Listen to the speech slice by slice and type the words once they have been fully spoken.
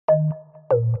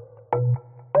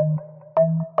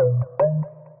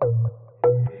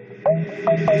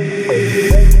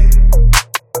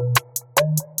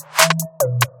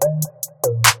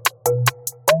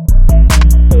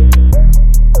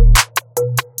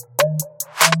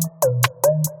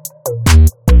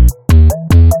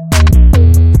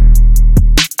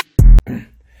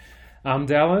I'm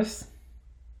Dallas.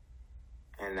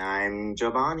 And I'm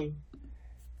Giovanni.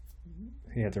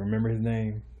 He had to remember his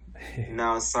name.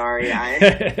 No, sorry.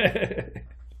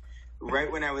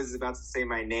 Right when I was about to say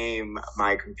my name,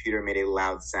 my computer made a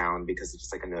loud sound because it's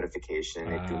just like a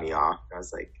notification. It threw me off. I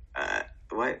was like,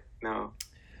 what? No.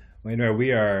 Well, anyway,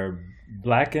 we are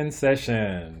Black in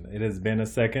session. It has been a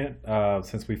second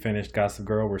since we finished Gossip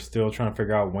Girl. We're still trying to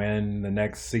figure out when the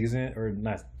next season, or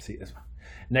not,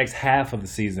 next half of the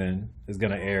season is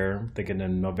going to air. I'm thinking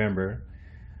in November.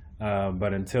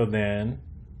 But until then,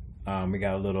 we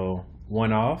got a little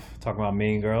one-off talking about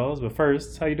Mean Girls. But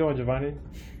first, how you doing, Giovanni?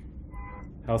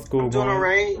 How's school going?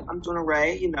 I'm doing all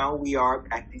right. You know, we are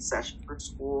back in session for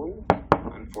school.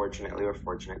 Unfortunately or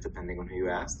fortunate, depending on who you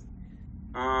ask.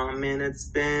 And it's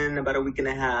been about a week and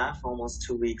a half, almost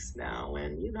 2 weeks now.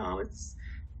 And, you know,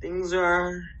 things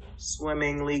are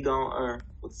swimmingly going, or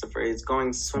what's the phrase?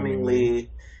 Going swimmingly.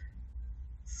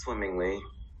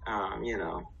 You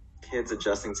know, kids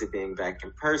adjusting to being back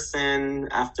in person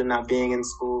after not being in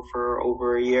school for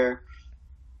over a year.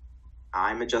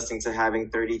 I'm adjusting to having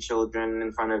 30 children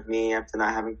in front of me after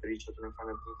not having 30 children in front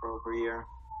of me for over a year.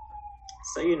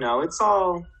 So, you know, it's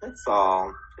all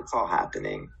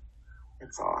happening.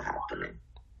 It's all happening.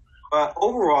 But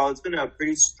overall, it's been a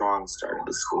pretty strong start of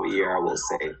the school year, I will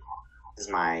say. This is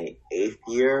my 8th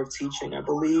year of teaching, I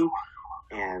believe.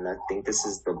 And I think this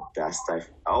is the best I've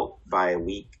felt by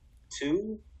week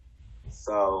 2.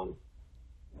 So,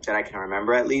 that I can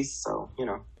remember at least. So, you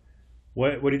know.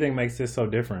 What do you think makes this so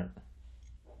different?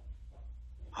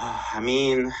 I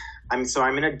mean, I'm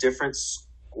in a different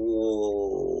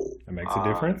school. That makes a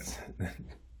difference?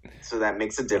 So that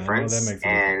makes a difference.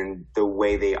 And the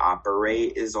way they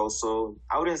operate is also,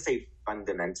 I wouldn't say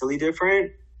fundamentally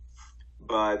different,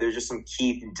 but there's just some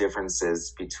key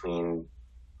differences between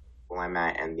school I'm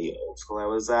at and the old school I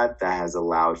was at that has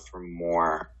allowed for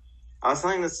more. I was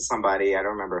telling this to somebody, I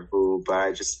don't remember who,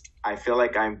 but I feel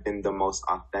like I've been the most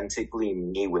authentically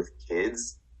me with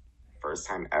kids, first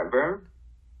time ever,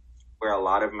 where a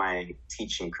lot of my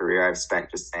teaching career I've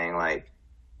spent just saying like,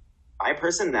 my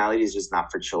personality is just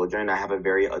not for children. I have a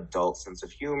very adult sense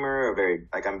of humor,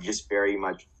 I'm just very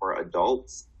much for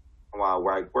adults. While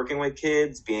we're working with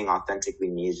kids, being authentically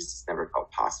me is just never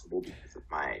felt possible because of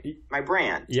my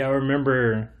brand. Yeah, I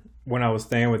remember when I was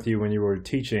staying with you when you were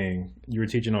teaching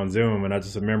on Zoom, and I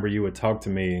just remember you would talk to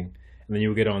me, and then you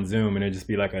would get on Zoom, and it'd just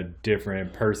be like a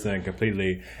different person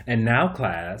completely. And now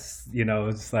class, you know,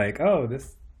 it's just like, oh,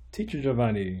 this teacher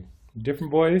Giovanni,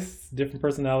 different voice, different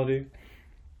personality.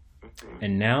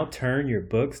 And now turn your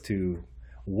books to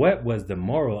what was the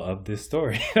moral of this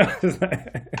story?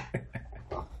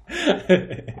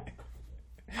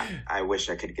 I wish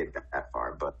I could get that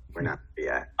far, but we're not there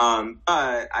yet.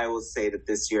 But I will say that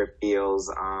this year feels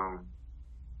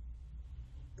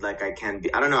like I can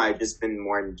be. I don't know. I've just been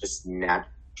more just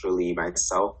naturally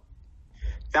myself.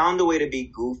 Found a way to be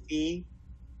goofy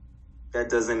that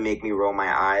doesn't make me roll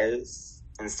my eyes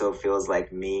and still feels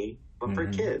like me, but for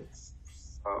kids.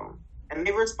 So, and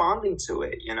they're responding to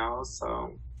it, you know.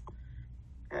 So,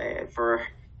 I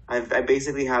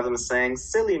basically have them saying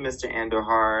 "silly Mr.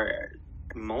 Andujar"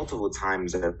 multiple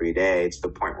times every day to the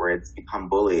point where it's become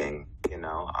bullying. You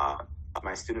know,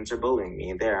 my students are bullying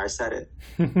me. There, I said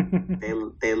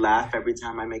it. They laugh every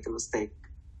time I make a mistake.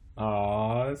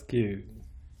 Oh, that's cute.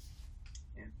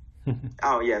 Yeah.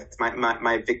 Oh yes,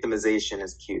 my victimization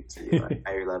is cute too.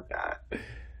 I love that.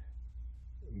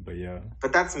 But yeah.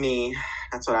 But that's me.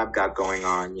 That's what I've got going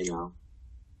on, you know.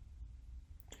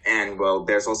 And well,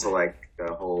 there's also like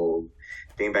the whole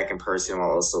being back in person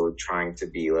while also trying to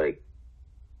be like,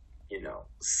 you know,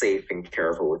 safe and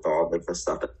careful with all the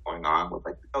stuff that's going on with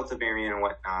like the Delta variant and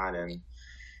whatnot. And,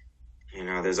 you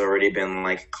know, there's already been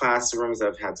like classrooms that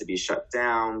have had to be shut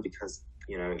down because,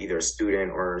 you know, either a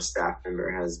student or a staff member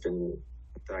has been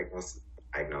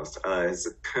diagnosed as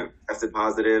tested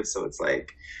positive. So it's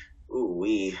like,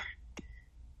 and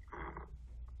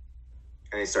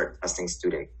they start testing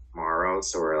students tomorrow,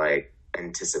 so we're like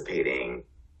anticipating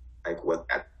like what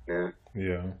that's gonna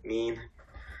mean.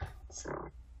 So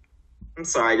I'm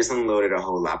sorry, I just unloaded a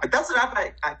whole lot, but that's what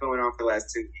I've got going on for the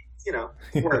last 2 weeks. You know,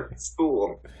 work,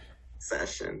 school,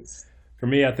 sessions. For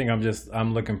me, I think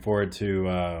I'm looking forward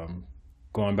to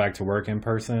going back to work in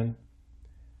person.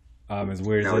 As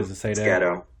weird as it is to say it's that.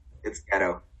 Ghetto. It's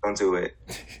ghetto. Don't do it.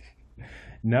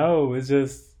 No, it's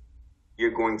just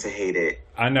you're going to hate it.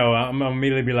 I know. I'm gonna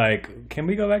immediately be like, "Can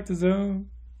we go back to Zoom?"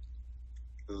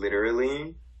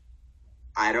 Literally,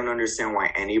 I don't understand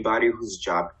why anybody whose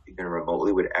job even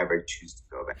remotely would ever choose to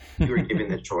go back. If you were given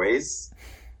the choice,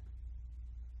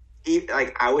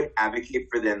 like I would advocate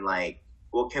for them. Like,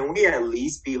 well, can we at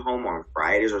least be home on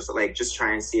Fridays or so? Like, just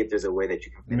try and see if there's a way that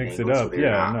you can mix it up.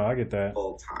 Yeah, no, I get that.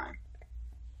 Full time.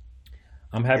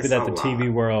 I'm happy that the TV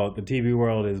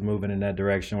world is moving in that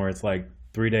direction where it's like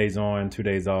 3 days on, 2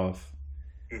 days off.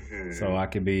 Mm-hmm. So I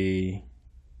could be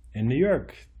in New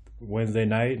York Wednesday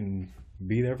night and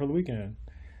be there for the weekend.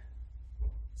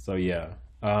 So yeah.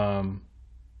 I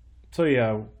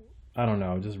don't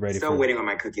know. Just ready. Still waiting on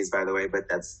my cookies, by the way, but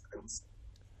that's...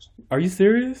 Are you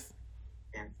serious?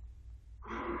 Yeah.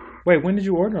 Wait, when did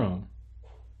you order them?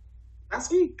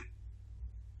 Last week.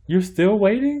 You're still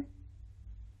waiting?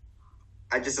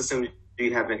 I just assumed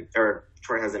you haven't, or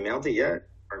Troy hasn't mailed it yet,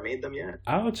 or made them yet.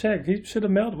 I'll check. He should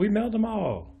have mailed. We mailed them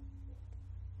all.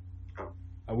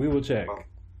 Oh. We will check. Well,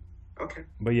 okay.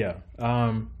 But yeah.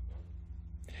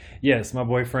 Yes, my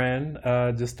boyfriend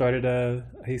just started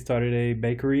a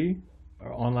bakery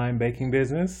or online baking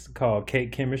business called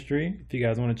Cake Chemistry. If you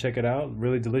guys want to check it out,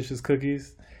 really delicious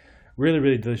cookies. Really,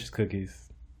 really delicious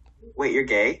cookies. Wait, you're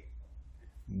gay?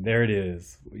 There it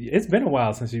is. It's been a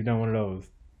while since you've done one of those.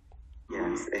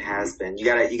 Yes, it has been. You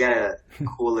gotta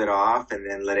cool it off and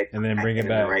then let it and then bring it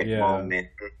back. In the right moment.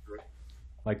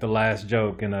 Like the last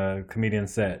joke in a comedian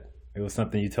set. It was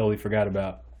something you totally forgot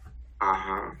about.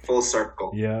 Full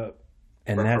circle. Yeah.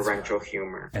 And referential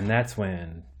humor. And that's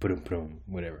when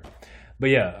whatever. But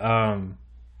yeah,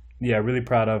 really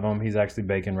proud of him. He's actually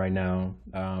baking right now.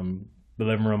 The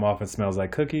living room often smells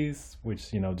like cookies, which,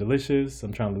 delicious.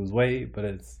 I'm trying to lose weight, but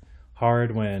it's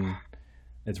hard when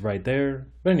it's right there.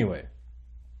 But anyway,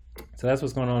 so that's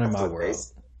what's going on in my world.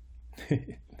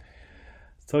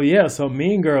 So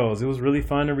Mean Girls, it was really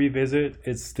fun to revisit.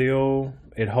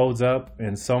 It holds up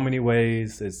in so many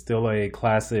ways. It's still a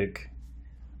classic.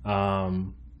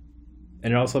 And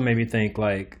it also made me think,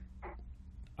 like,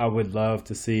 I would love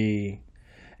to see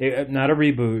not a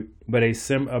reboot, but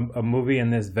a movie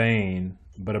in this vein,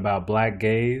 but about black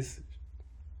gays.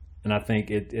 And I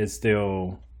think it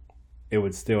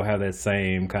would still have that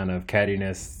same kind of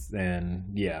cattiness,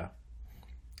 and yeah,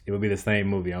 it would be the same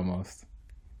movie almost.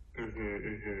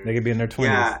 They could be in their 20s.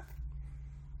 Yeah.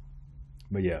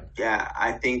 But yeah. Yeah,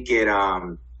 I think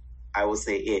I will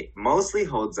say it mostly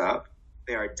holds up.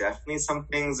 There are definitely some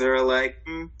things that are like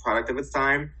product of its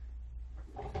time.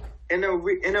 In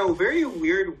a very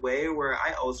weird way, where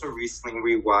I also recently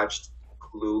rewatched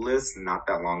Clueless not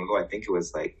that long ago. I think it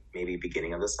was like maybe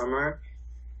beginning of the summer.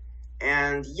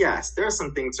 And yes, there are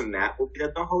some things from that movie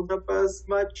that don't hold up as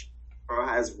much or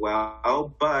as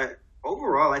well. But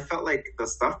overall, I felt like the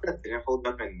stuff that didn't hold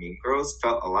up in Mean Girls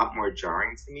felt a lot more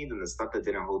jarring to me than the stuff that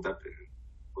didn't hold up in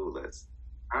Clueless.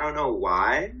 I don't know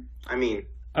why. I mean,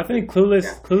 I think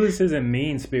Clueless isn't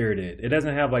mean-spirited. It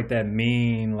doesn't have like that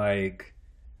mean, like,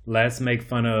 let's make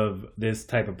fun of this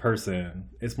type of person.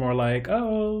 It's more like,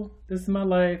 oh, this is my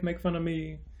life, make fun of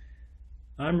me.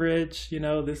 I'm rich,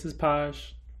 this is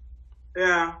posh.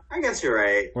 Yeah, I guess you're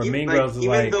right. Or Mean Girls is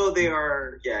like, even though they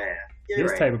are,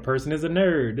 this type of person is a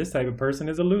nerd. This type of person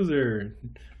is a loser.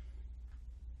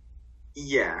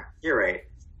 Yeah, you're right.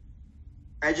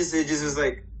 It just was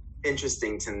like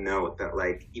interesting to note that,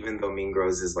 like, even though Mean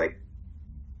Girls is like,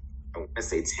 I want to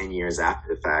say 10 years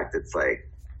after the fact, it's like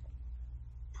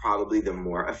probably the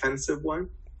more offensive one.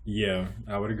 Yeah,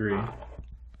 I would agree.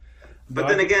 But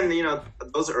then again,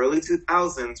 those early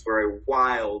 2000s were a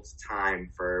wild time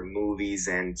for movies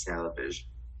and television,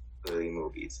 early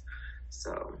movies.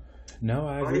 So, no,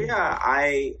 I agree. Yeah,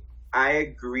 I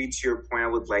agree to your point. I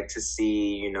would like to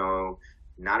see,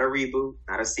 not a reboot,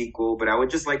 not a sequel, but I would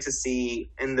just like to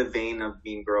see, in the vein of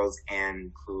Mean Girls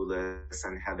and Clueless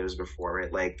and Heathers before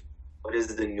it, like, what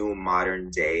is the new modern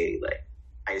day, like,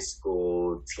 high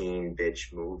school teen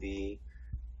bitch movie?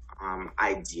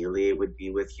 Ideally, it would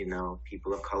be with,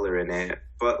 people of color in it.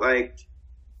 But, like,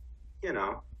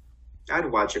 I'd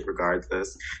watch it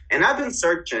regardless. And I've been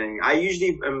searching. I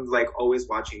usually am, like, always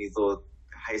watching these little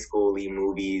high school-y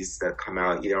movies that come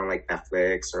out either on, like,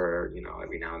 Netflix or,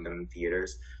 every now and then in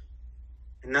theaters.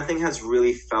 And nothing has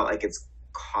really felt like it's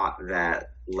caught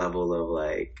that level of,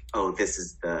 like, oh, this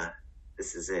is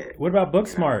it. What about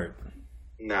Booksmart?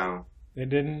 No. It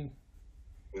didn't?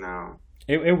 No.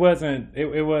 It wasn't.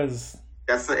 It was.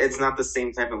 It's not the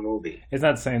same type of movie. It's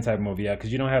not the same type of movie, yeah, because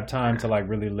you don't have time to like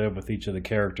really live with each of the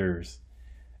characters.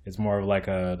 It's more of like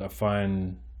a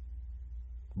fun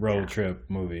road trip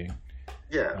movie.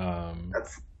 Yeah.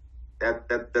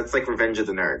 That's like Revenge of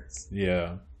the Nerds.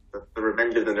 Yeah. the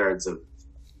Revenge of the Nerds of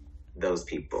those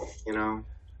people, you know.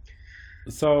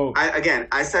 So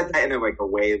I said that in a way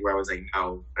where I was like,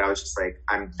 no, but I was just like,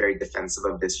 I'm very defensive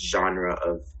of this genre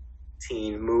of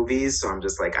teen movies, so I'm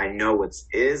just like, I know what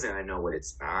is and I know what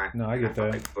it's not. No, I get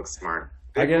that. Like Booksmart,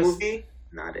 good movie,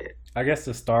 not it. I guess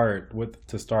to start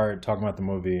talking about the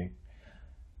movie,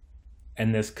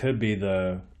 and this could be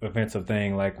the offensive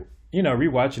thing, like, you know,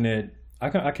 rewatching it. I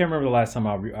can't remember the last time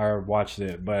I watched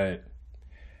it, but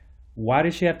why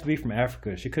did she have to be from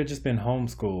Africa? She could have just been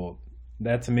homeschooled.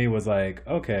 That to me was like,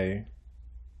 okay.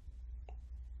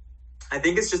 I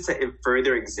think it's just to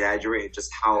further exaggerate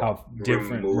just how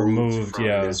different removed from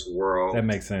this world. That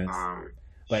makes sense.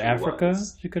 But Africa,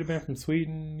 she could have been from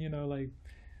Sweden, you know, like.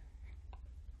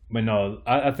 But no,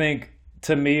 I think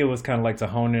to me it was kind of like to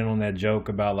hone in on that joke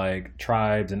about like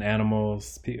tribes and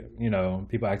animals, you know,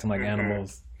 people acting like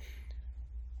animals.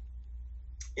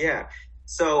 Yeah.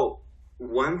 So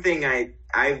one thing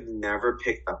I've never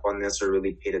picked up on this or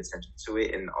really paid attention to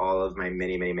it in all of my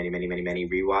many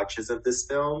rewatches of this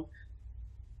film.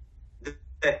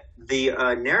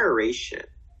 The narration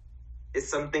is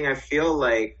something I feel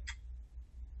like,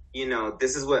 you know,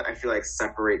 this is what I feel like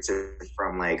separates it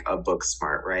from like a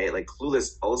Booksmart, right? Like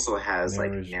Clueless also has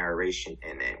like narration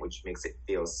in it, which makes it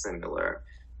feel similar.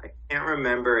 I can't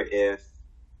remember if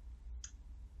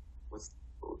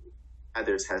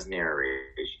Others has narration.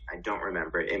 I don't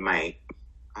remember. It might.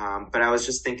 But I was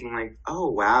just thinking like, oh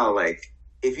wow, like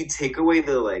if you take away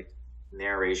the like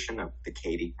narration of the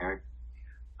Katie character,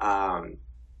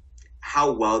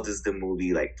 how well does the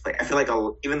movie like play? I feel like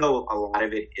even though a lot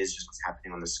of it is just what's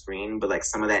happening on the screen, but like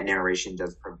some of that narration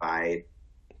does provide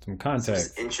some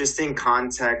context, interesting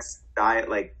context,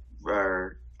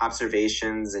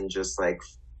 observations, and just like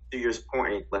to your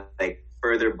point, like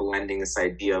further blending this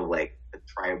idea of like the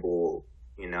tribal,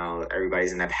 you know,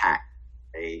 everybody's in a pack,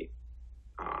 in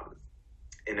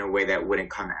a way that wouldn't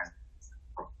come as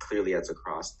clearly as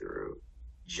across through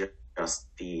just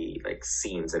the like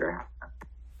scenes that are happening.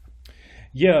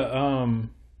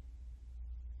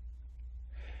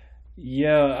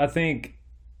 Yeah, I think,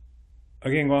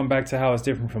 again, going back to how it's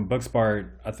different from Booksmart,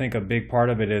 I think a big part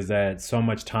of it is that so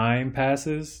much time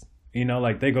passes. You know,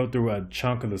 like they go through a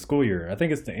chunk of the school year. I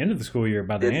think it's the end of the school year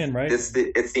by the end, right? It's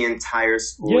the entire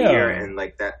school year, and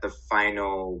like that the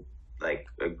final like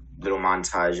a little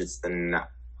montage. It's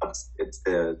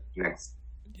the next.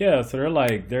 Yeah, so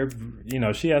they're you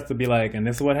know, she has to be like, and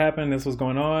this is what happened. This was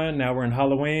going on. Now we're in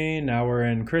Halloween. Now we're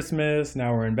in Christmas.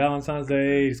 Now we're in Valentine's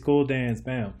Day. School dance.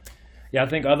 Bam. Yeah, I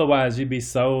think otherwise you'd be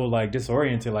so like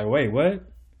disoriented. Like, wait,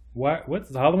 what? What's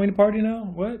the Halloween party now?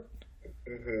 What?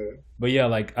 Mm-hmm. But yeah,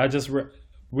 like I just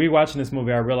rewatching this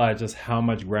movie, I realized just how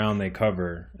much ground they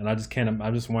cover, and I just can't.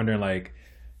 I'm just wondering, like,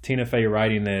 Tina Fey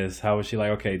writing this, how was she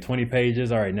like? Okay, 20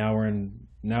 pages. All right, now we're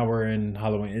in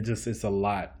Halloween. It's a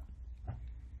lot.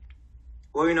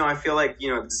 Well, you know, I feel like, you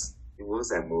know, what was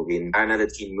that movie? Another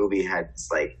teen movie had this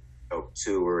like joke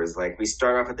too, where it's like we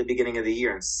start off at the beginning of the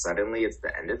year and suddenly it's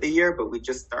the end of the year, but we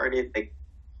just started like.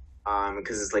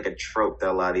 Because it's like a trope that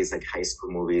a lot of these like high school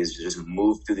movies just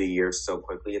move through the year so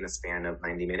quickly in the span of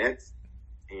 90 minutes,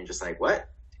 and you're just like, what?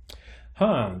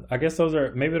 I guess those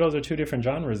are two different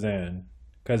genres then,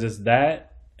 because it's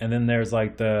that, and then there's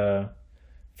like the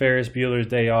Ferris Bueller's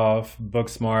Day Off,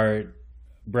 Booksmart,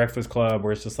 Breakfast Club,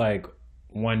 where it's just like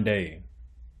one day,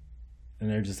 and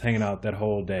they're just hanging out that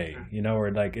whole day, you know,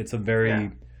 or like it's a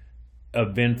very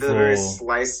eventful, the very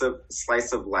slice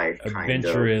of life,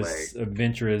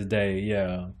 adventurous day. Yeah,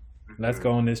 mm-hmm. Let's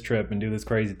go on this trip and do this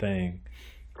crazy thing.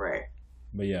 Right.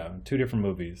 But yeah, two different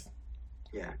movies.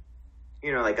 Yeah,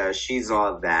 you know, like She's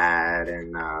All That,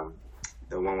 and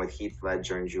the one with Heath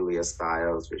Ledger and Julia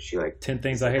Stiles, where she like 10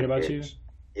 Things I Hate About You.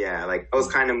 Yeah, like those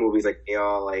kind of movies, like they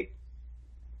all like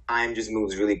time just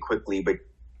moves really quickly, but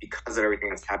because of everything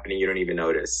that's happening, you don't even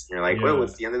notice. And you're like, well,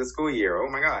 it's the end of the school year. Oh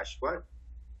my gosh, what?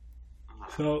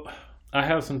 So I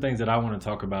have some things that I want to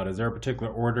talk about. Is there a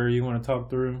particular order you want to talk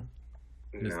through?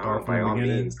 No, by all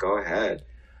means, go ahead.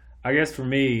 I guess for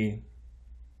me,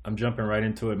 I'm jumping right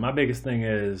into it. My biggest thing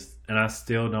is, and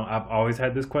I've always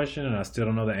had this question and I still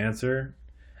don't know the answer,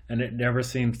 and it never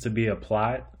seems to be a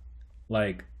plot.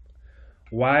 Like,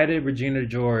 why did Regina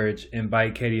George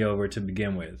invite Katie over to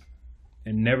begin with?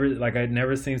 And it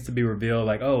never seems to be revealed,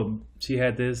 like, oh, she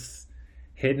had this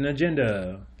hidden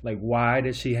agenda. Like, why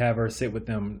did she have her sit with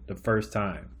them the first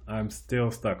time? I'm still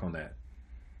stuck on that.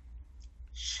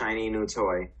 Shiny new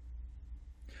toy.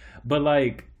 But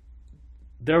like,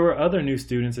 there were other new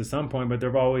students at some point, but there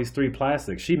were always 3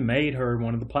 plastics. She made her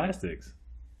one of the plastics.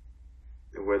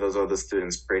 Were those other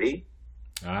students pretty?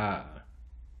 I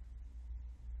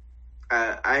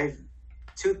I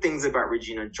two things about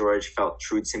Regina George felt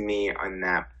true to me on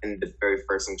that in the very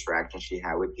first interaction she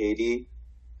had with Katie.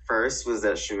 First was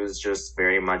that she was just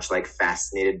very much like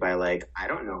fascinated by like, I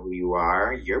don't know who you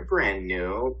are. You're brand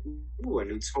new. Ooh, a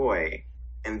new toy.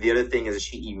 And the other thing is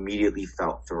she immediately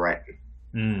felt threatened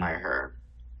by her.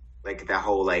 Like that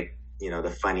whole like,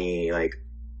 the funny like,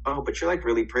 oh, but you're like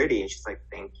really pretty. And she's like,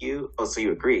 thank you. Oh, so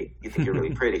you agree. You think you're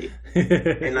really pretty.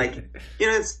 And like,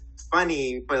 it's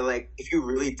funny, but like if you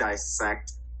really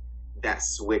dissect that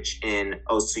switch in,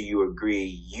 oh, so you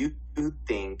agree, you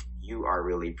think you are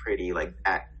really pretty, like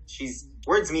that.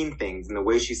 Words mean things, and the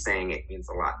way she's saying it means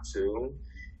a lot too.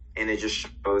 And it just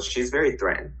shows she's very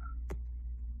threatened.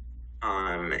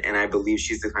 And I believe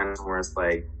she's the kind of where it's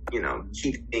like,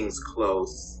 keep things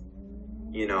close.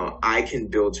 I can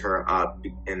build her up,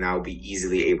 and I'll be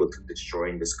easily able to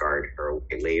destroy and discard her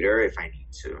later if I need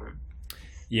to.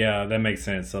 Yeah, that makes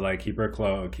sense. So like, keep her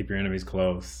close, keep your enemies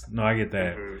close. No, I get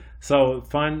that. Mm-hmm. So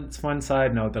fun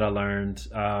side note that I learned.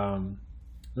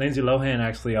 Lindsay Lohan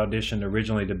actually auditioned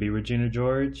originally to be Regina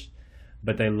George,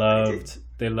 but they loved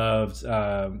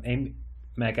Amy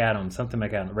McAdams,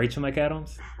 Rachel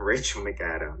McAdams.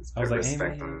 I was like,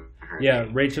 Amy.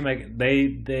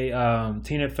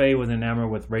 Tina Fey was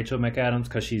enamored with Rachel McAdams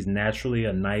because she's naturally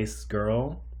a nice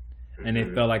girl, and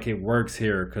it felt like it works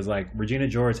here because like Regina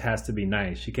George has to be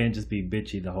nice. She can't just be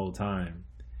bitchy the whole time,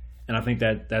 and I think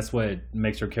that's what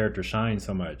makes her character shine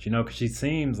so much. Because she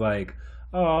seems like,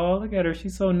 oh, look at her,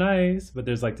 she's so nice, but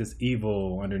there's like this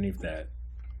evil underneath that.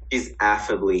 She's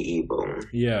affably evil.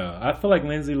 Yeah, I feel like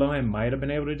Lindsay Lohan might have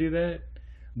been able to do that,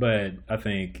 but I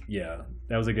think, that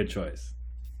was a good choice.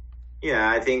 Yeah,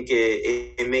 I think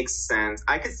it makes sense.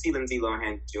 I could see Lindsay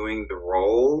Lohan doing the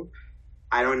role.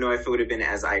 I don't know if it would have been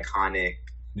as iconic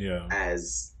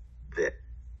as this,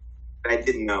 but I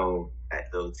didn't know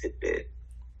that little tidbit.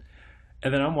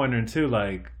 And then I'm wondering too,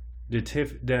 like, did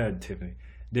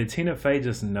Tina Fey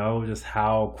just know just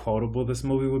how quotable this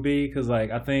movie would be? Because,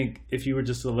 like, I think if you were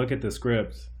just to look at the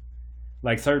script,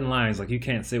 like, certain lines, like, you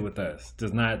can't sit with us,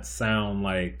 does not sound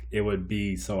like it would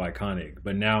be so iconic.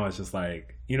 But now it's just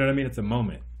like, you know what I mean? It's a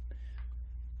moment.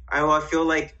 I feel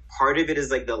like part of it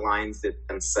is, like, the lines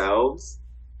themselves.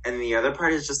 And the other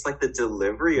part is just, like, the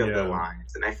delivery of the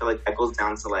lines. And I feel like that goes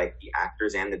down to, like, the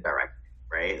actors and the director,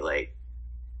 right? Like,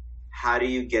 how do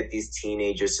you get these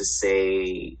teenagers to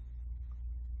say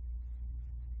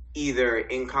either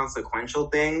inconsequential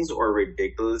things or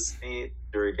ridiculous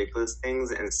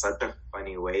things in such a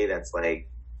funny way that's like,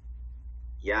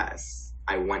 yes,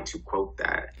 I want to quote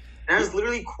that. And I was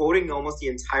literally quoting almost the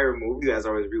entire movie as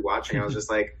I was rewatching. I was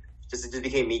just like, it just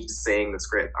became me just saying the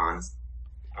script, honestly.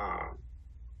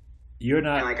 You're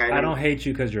not, like, I don't hate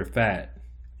you because you're fat.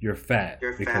 You're fat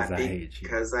because I hate you.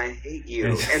 Because I hate you.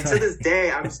 And to this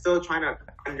day, I'm still trying to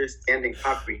understand and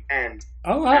comprehend.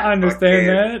 Oh, I understand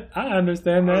that. I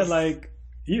understand that. Like,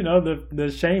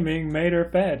 the shaming made her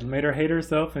fat, made her hate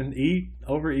herself and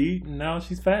overeat, and now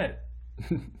she's fat.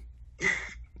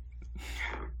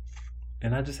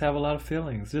 And I just have a lot of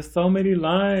feelings. Just so many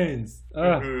lines.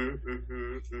 Do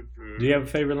you have a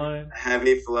favorite line?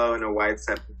 Heavy flow in a white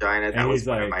set vagina. That was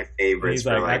one of my favorites. He's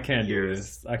like, I can't do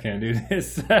this. I can't do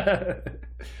this.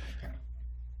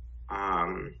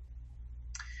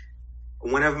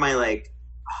 One of my, like,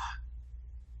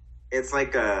 it's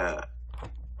like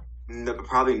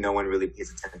probably no one really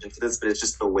pays attention to this, but it's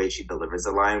just the way she delivers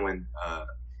the line when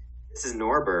this is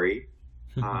Norbury.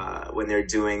 When they're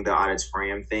doing the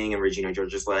auditorium thing and Regina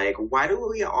George is like, why do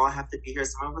we all have to be here?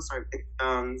 Some of us are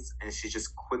victims. And she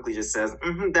just quickly just says,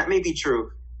 that may be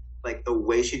true. Like, the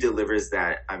way she delivers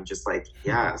that, I'm just like,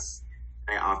 yes.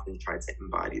 I often try to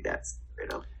embody that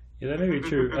spirit of. Yeah, that may be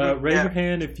true. Raise your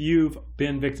hand if you've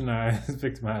been victimized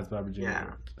by Regina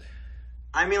George.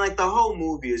 I mean, like, the whole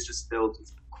movie is just filled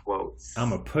with quotes.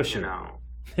 I'm a pusher.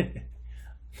 I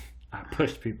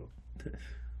push people.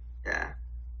 Yeah.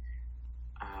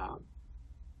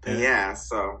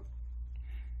 So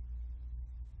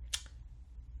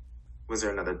was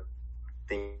there another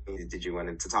thing did you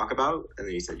wanted to talk about? And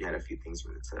then you said you had a few things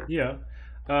you wanted to. Yeah.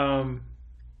 I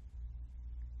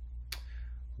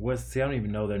don't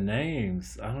even know their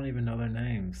names. Do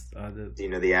you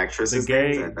know the actresses?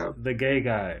 The gay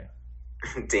guy.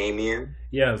 Damien.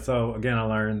 Yeah, so again I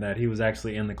learned that he was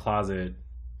actually in the closet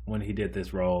when he did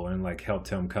this role and like helped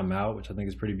him come out, which I think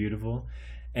is pretty beautiful.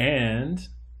 And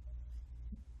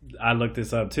I looked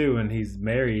this up too, and he's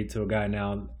married to a guy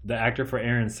now. The actor for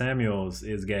Aaron Samuels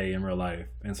is gay in real life,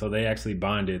 and so they actually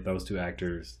bonded, those two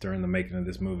actors, during the making of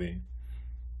this movie.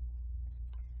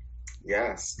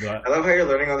 Yes. But, I love how you're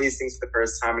learning all these things for the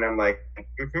first time, and I'm like, like,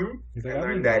 I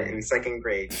learned that in second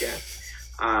grade. Yeah.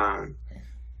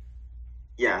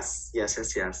 Yes.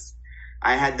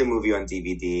 I had the movie on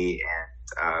DVD,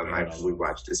 and we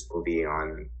watched this movie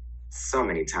on so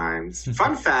many times.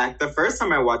 Fun fact: the first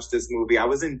time I watched this movie, I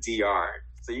was in DR,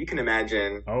 so you can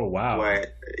imagine. Oh wow! I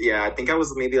think I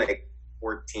was maybe like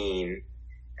 14,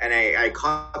 and I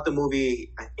caught the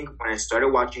movie. I think when I started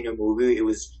watching the movie, it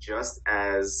was just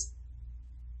as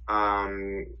I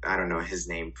don't know his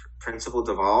name, Principal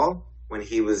Duvall, when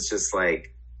he was just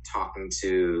like talking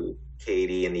to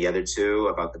Katie and the other two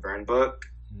about the burn book.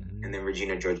 Mm-hmm. And then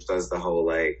Regina George does the whole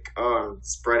like, oh, I'm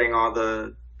spreading all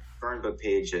the burn book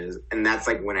pages. And that's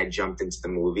like when I jumped into the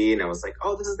movie and I was like,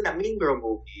 oh, this is that Mean Girl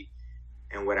movie.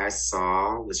 And what I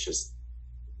saw was just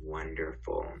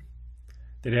wonderful.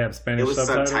 Did it have Spanish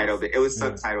subtitles? It was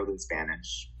subtitled in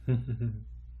Spanish.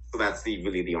 So that's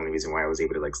really the only reason why I was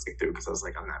able to like stick through, because I was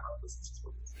like, I'm not about to listen to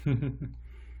this.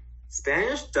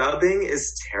 Spanish dubbing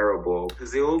is terrible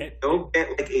because they'll get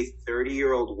like a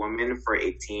 30-year-old woman for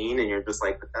 18, and you're just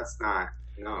like, but that's not,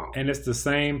 no. And it's the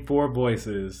same 4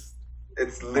 voices.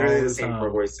 It's literally the same 4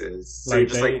 voices. So you're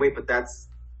just like, wait, but that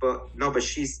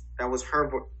was her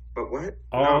voice. But what?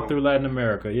 All through Latin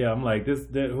America, yeah. I'm like,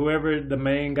 whoever the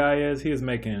main guy is, he is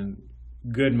making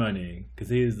good money because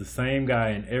he is the same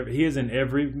guy he is in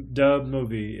every dubbed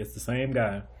movie. It's the same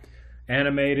guy,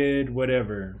 animated,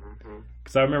 whatever.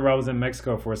 Because I remember I was in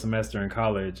Mexico for a semester in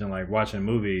college and like watching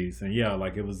movies, and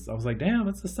like I was like, damn,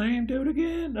 it's the same dude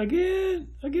again,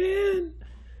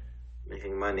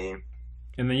 making money.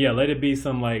 And then let it be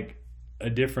some like a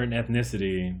different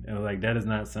ethnicity, and like that does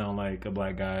not sound like a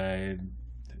black guy.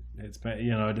 It's it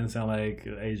didn't sound like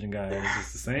an Asian guy. It's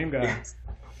just the same guy.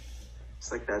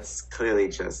 It's like that's clearly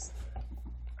just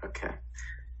okay.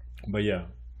 But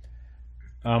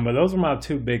but those are my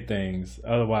 2 big things.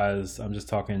 Otherwise, I'm just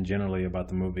talking generally about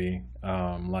the movie.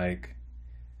 Like,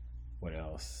 what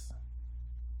else?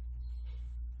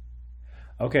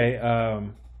 Okay,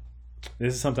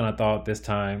 this is something I thought this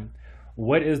time.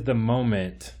 What is the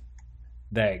moment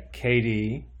that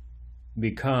Katie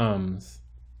becomes,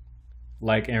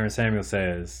 like Aaron Samuel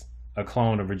says, a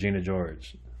clone of Regina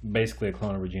George? Basically a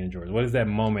clone of Regina George. What is that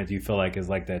moment you feel like is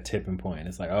like that tipping point?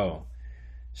 It's like, oh,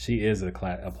 she is a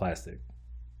plastic.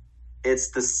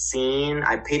 It's the scene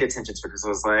I paid attention to because I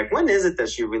was like, when is it that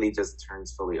she really just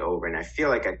turns fully over? And I feel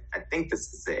like I think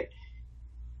this is it.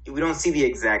 We don't see the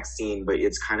exact scene, but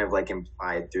it's kind of like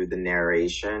implied through the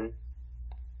narration.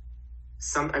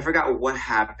 I forgot what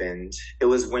happened. It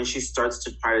was when she starts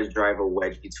to try to drive a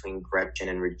wedge between Gretchen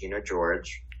and Regina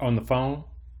George. On the phone?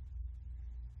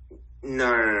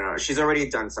 No. She's already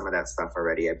done some of that stuff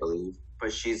already, I believe.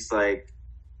 But she's like,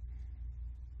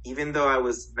 even though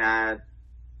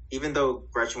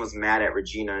Gretchen was mad at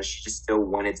Regina, she just still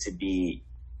wanted to be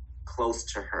close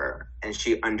to her. And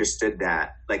she understood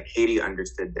that. Like, Katie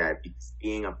understood that because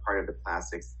being a part of the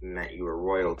plastics meant you were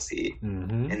royalty.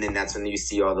 Mm-hmm. And then that's when you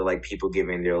see all the, like, people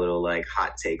giving their little, like,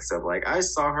 hot takes of, like, I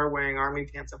saw her wearing army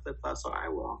pants and flip-flops, so I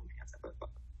will army pants and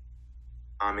flip-flops.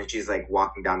 And she's, like,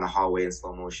 walking down the hallway in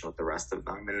slow motion with the rest of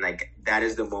them. And, like, that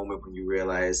is the moment when you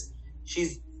realize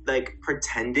she's, like,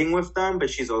 pretending with them, but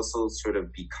she's also sort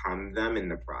of become them in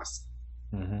the process.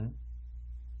 Mm-hmm.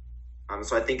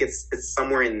 So I think it's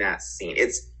somewhere in that scene.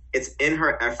 It's in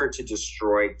her effort to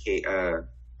destroy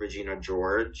Regina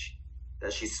George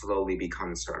that she slowly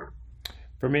becomes her.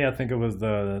 For me, I think it was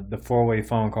the 4-way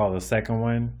phone call, the second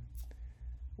one,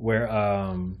 where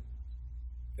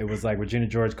it was like Regina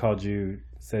George called you,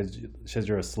 says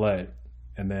you're a slut,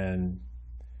 and then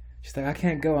she's like, I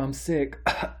can't go, I'm sick.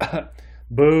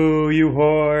 Boo, you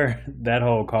whore. That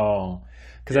whole call.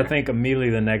 Because I think immediately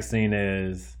the next scene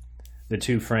is the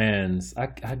 2 friends. I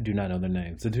do not know their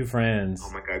names. The 2 friends.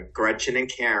 Oh my God, Gretchen and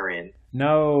Karen.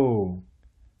 No,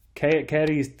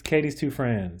 Katie's 2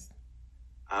 friends.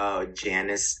 Oh,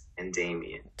 Janice and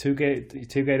Damien. 2 gay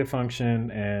to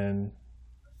function and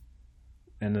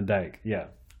the dyke. Yeah.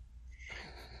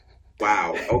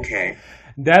 Wow. Okay.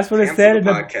 That's what it said in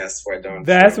the podcast.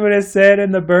 That's what it said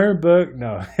in the burn book.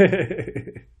 No.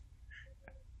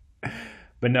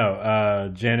 But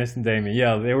no, Janice and Damien.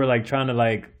 Yeah, they were like trying to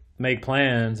like make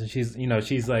plans, and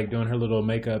she's like doing her little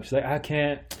makeup. She's like, I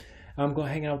can't. I'm going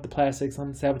to hang out with the plastics.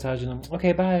 I'm sabotaging them.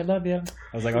 Okay, bye. I love you.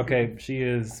 I was like, okay, she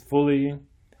is fully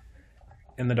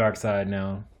in the dark side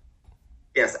now.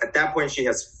 Yes, at that point she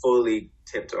has fully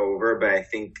tipped over, but I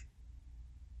think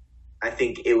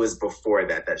it was before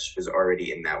that she was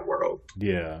already in that world.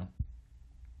 Yeah.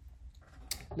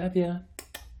 Love ya.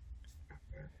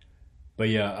 But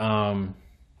yeah,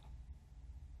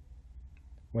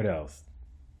 what else?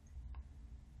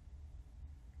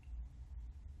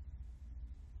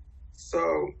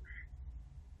 So,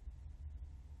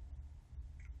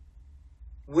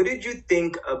 what did you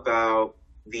think about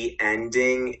the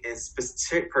ending? And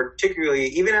particularly,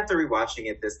 even after rewatching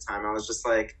it this time, I was just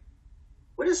like,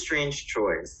 what a strange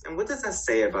choice. And what does that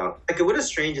say about, like, what a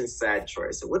strange and sad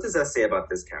choice. And what does that say about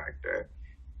this character?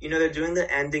 You know, they're doing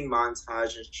the ending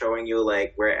montage and showing you,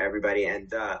 like, where everybody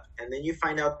ends up. And then you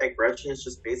find out that Gretchen is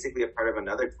just basically a part of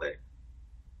another clique.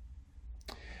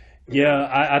 Yeah,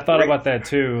 I thought about that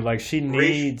too. Like she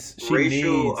needs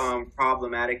racial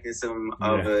problematicness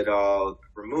of it all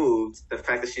removed. The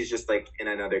fact that she's just like in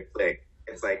another clique,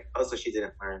 it's like, oh, so she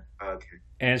didn't learn. Oh, okay.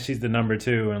 And she's the number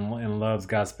 2 and loves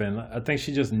gossiping. I think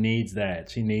she just needs that.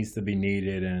 She needs to be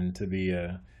needed and to be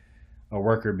a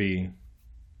worker bee.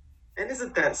 And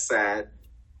isn't that sad?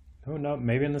 Oh no,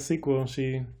 maybe in the sequel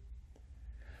she.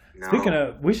 No. Speaking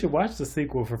of, we should watch the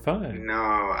sequel for fun. No,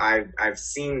 I've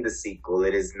seen the sequel.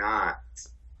 It is not.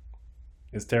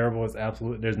 It's terrible. It's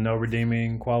absolute. There's no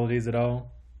redeeming qualities at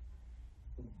all.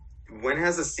 When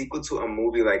has a sequel to a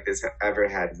movie like this ever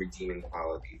had redeeming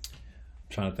qualities? I'm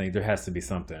trying to think. There has to be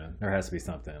something.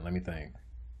 Let me think.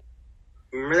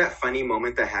 Remember that funny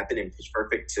moment that happened in Pitch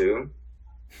Perfect 2?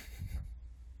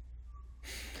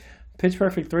 Pitch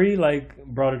Perfect 3 like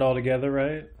brought it all together,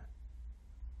 right?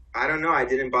 I don't know. I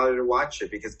didn't bother to watch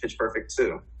it because Pitch Perfect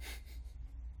 2.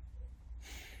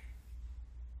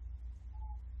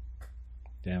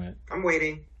 Damn it. I'm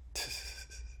waiting.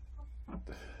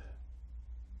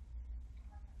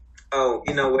 Oh,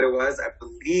 you know what it was? I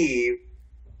believe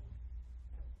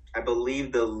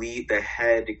the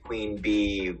head Queen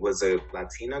Bee was a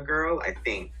Latina girl, I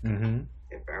think. Mm-hmm.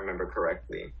 If I remember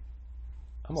correctly.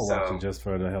 I'm going to watch it just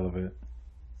for the hell of it.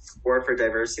 Or for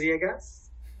diversity, I guess.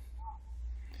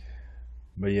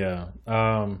 But yeah,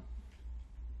 trying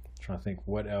to think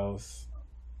what else.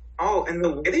 Oh, and the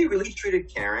way they really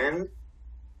treated Karen,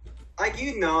 like,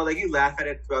 you know, like, you laugh at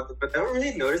it throughout but I don't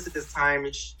really notice at this time.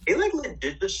 They like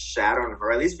legit just shat on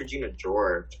her, at least Regina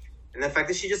George, and the fact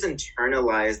that she just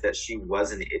internalized that she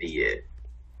was an idiot.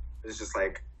 It was just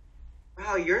like,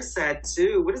 wow, you're sad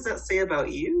too. What does that say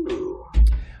about you?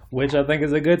 Which I think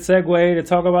is a good segue to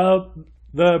talk about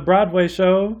the Broadway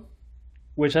show.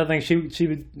 Which I think she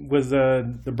was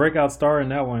the breakout star in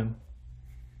that one.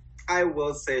 I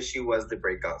will say she was the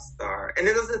breakout star. And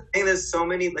then there's the thing, there's so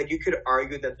many, like, you could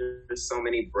argue that there's so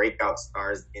many breakout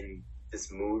stars in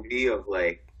this movie of,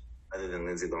 like, other than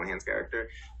Lindsay Lohan's character,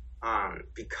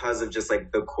 because of just,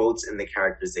 like, the quotes and the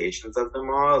characterizations of them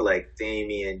all, like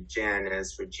Damien,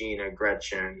 Janice, Regina,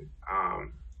 Gretchen,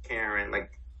 Karen.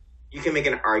 Like, you can make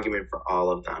an argument for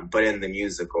all of them. But in the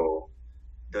musical,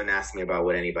 don't ask me about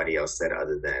what anybody else said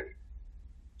other than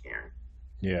Karen.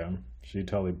 Yeah, she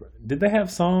totally. Did they have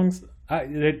songs?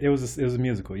 It was a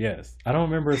musical. Yes, I don't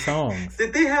remember songs.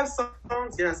 Did they have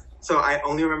songs? Yes. So I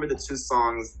only remember the 2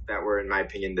 songs that were, in my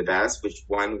opinion, the best. Which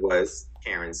one was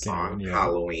Karen's song,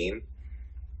 Halloween,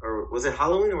 or was it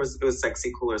Halloween, or it was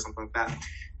Sexy Cool or something like that?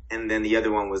 And then the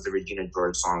other one was the Regina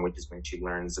George song, which is when she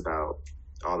learns about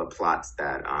all the plots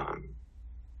that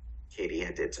Katie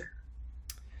had did to her.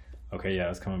 Okay, yeah,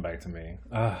 it's coming back to me.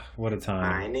 What a time.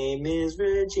 My name is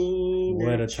Regina.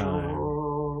 What a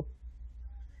time.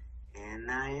 And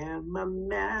I am a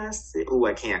massive... Oh,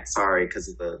 I can't. Sorry, because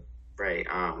of the... Right.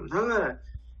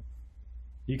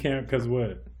 You can't because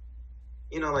what?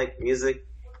 You know, like music,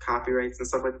 copyrights and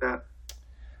stuff like that.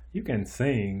 You can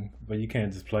sing, but you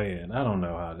can't just play it. I don't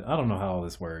know how all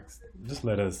this works. Just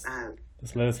let us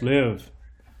live.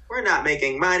 We're not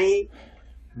making money.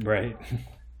 Right.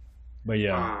 But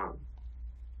yeah.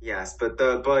 Yes, but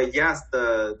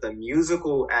the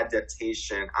musical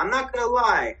adaptation, I'm not gonna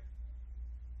lie,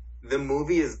 the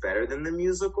movie is better than the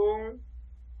musical,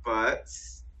 but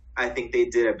I think they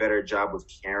did a better job with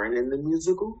Karen in the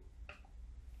musical.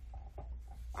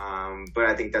 But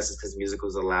I think that's just because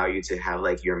musicals allow you to have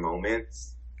like your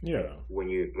moments. Yeah.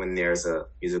 When there's a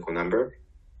musical number.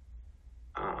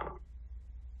 But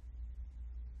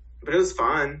it was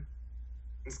fun.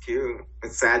 It's cute.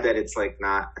 It's sad that it's like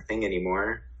not a thing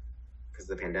anymore because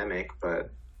of the pandemic, but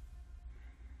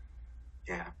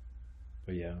yeah.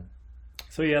 But yeah.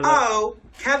 So yeah.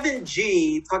 Kevin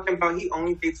G talking about he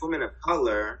only dates women of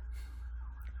color.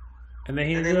 And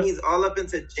then he's all up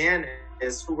into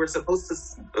Janice, who we're supposed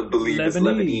to believe is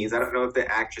Lebanese. I don't know if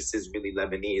the actress is really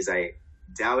Lebanese. I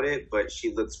doubt it, but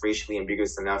she looks racially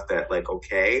ambiguous enough that, like,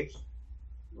 okay.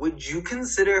 Would you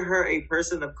consider her a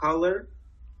person of color?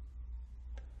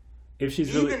 If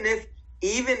she's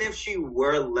even if she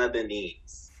were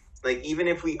Lebanese, like, even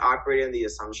if we operate on the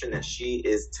assumption that she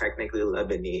is technically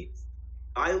Lebanese,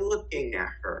 by looking at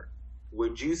her,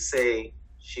 would you say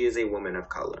she is a woman of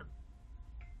color?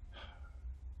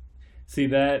 See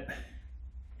that's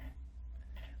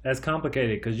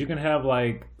complicated because you can have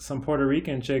like some Puerto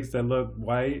Rican chicks that look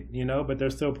white, but they're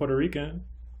still Puerto Rican.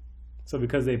 So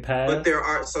because they pass. But there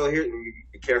are, so here,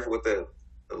 be careful with the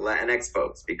Latinx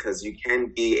folks, because you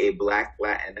can be a Black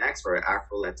Latinx or an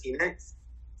Afro Latinx,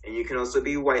 and you can also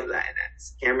be white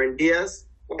Latinx. Cameron Diaz,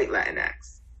 white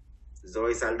Latinx.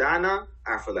 Zoe Saldana,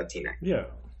 Afro Latinx. Yeah.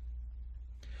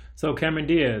 So Cameron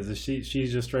Diaz,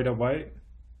 she's just straight up white?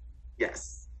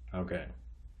 Yes. Okay.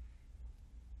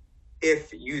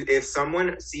 If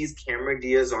someone sees Cameron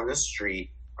Diaz on the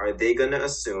street, are they gonna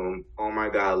assume, oh my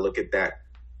God, look at that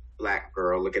Black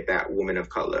girl, look at that woman of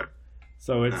color?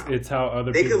 So it's how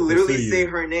other they people could literally say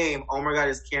her name, oh my God,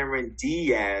 it's Cameron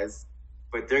Diaz,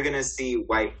 but they're gonna see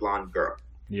white blonde girl.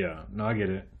 Yeah, no, I get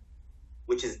it.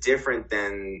 Which is different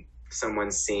than someone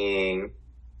seeing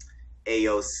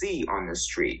AOC on the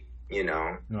street,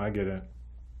 No, I get it.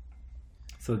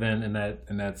 So then in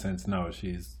that sense, no,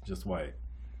 she's just white.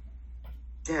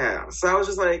 Yeah. So I was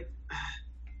just like,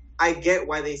 I get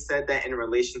why they said that in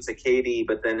relation to Katie,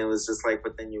 but then it was just like,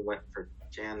 but then you went for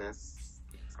Janice.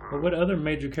 But what other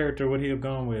major character would he have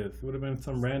gone with? It would have been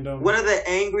some random. One of the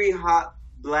angry hot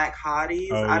black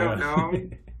hotties. Oh, I don't know.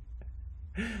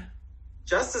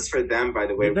 Justice for them, by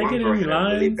the way. Did they get any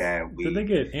lines? Really bad week. Did they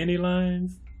get any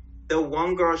lines? The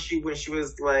one girl, when she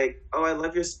was like, "Oh, I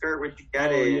love your skirt. Where'd you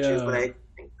get it?" Yeah. She was like,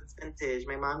 "I think it's vintage.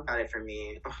 My mom got it for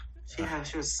me." Oh,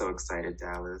 she was so excited,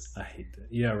 Dallas. I hate that.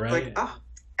 Yeah, right. Like, oh,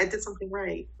 I did something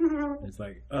right. It's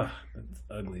like, ugh, that's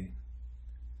ugly.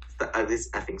 It's the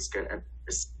ugliest effing skirt ever.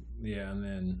 Yeah, and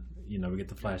then we get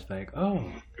the flashback.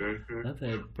 Oh, not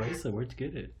that bracelet. Where'd you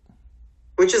get it?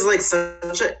 Which is like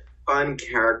such a fun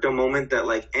character moment that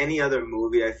like any other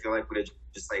movie I feel like would have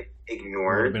just like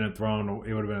ignored. It would have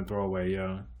been a throwaway,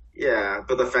 yeah. Yeah,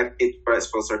 but the fact it brought us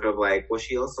full circle of like, well,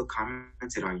 she also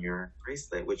commented on your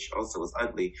bracelet, which also was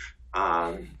ugly.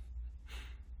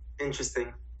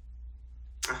 Interesting.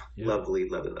 Yeah. Lovely.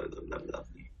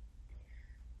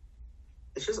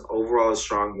 It's just overall a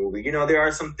strong movie. There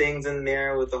are some things in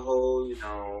there with the whole,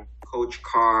 Coach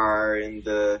Carr and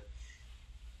the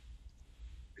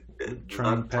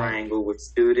love triangle with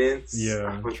students.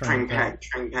 Yeah. With Train Pack.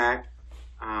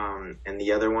 And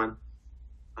the other one.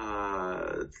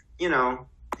 As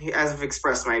I've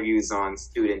expressed my views on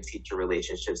student-teacher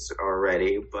relationships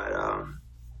already, but,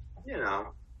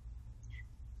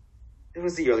 it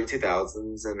was the early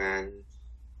 2000s, and then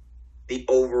the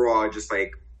overall just,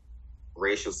 like,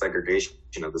 racial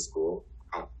segregation of the school.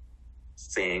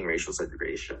 Saying racial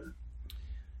segregation.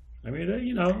 I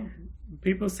mean,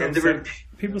 people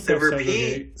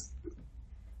self-segregate.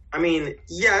 I mean,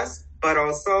 yes, but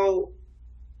also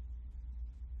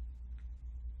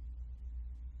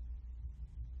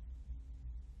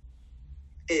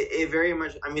it very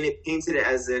much, it painted it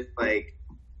as if, like,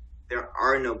 there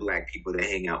are no black people that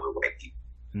hang out with white people.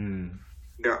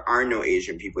 There are no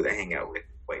Asian people that hang out with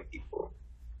white people.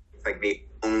 It's like they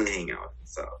only hang out with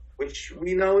themselves, which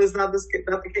we know is not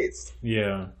the case.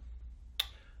 Yeah.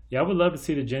 Yeah, I would love to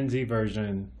see the Gen Z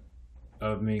version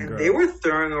of Mean Girls. They were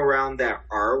throwing around that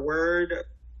R word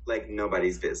like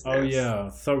nobody's business. Oh, yeah.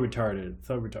 So retarded.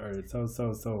 So,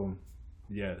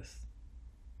 yes.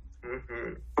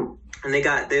 Mm-hmm. And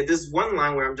there's this one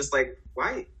line where I'm just like,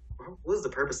 why? What was the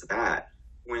purpose of that?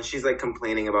 When she's like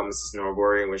complaining about Mrs.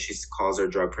 Norbury, when she calls her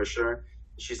drug pusher,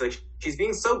 she's like, she's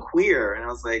being so queer. And I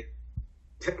was like,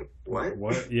 what?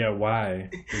 What? Yeah, why?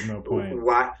 There's no point.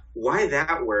 Why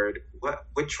that word?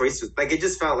 What choice was, like, it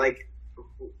just felt like,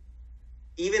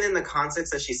 even in the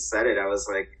context that she said it, I was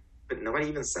like, but nobody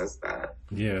even says that.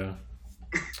 Yeah.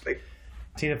 Like,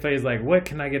 Tina Fey's like, what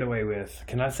can I get away with?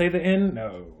 Can I say the N?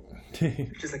 No.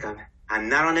 She's like, I'm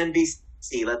not on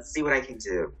NBC. Let's see what I can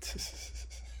do.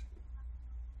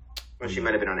 Well, she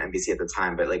might have been on NBC at the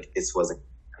time, but like this wasn't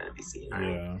on NBC.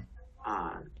 Yeah.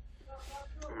 Oh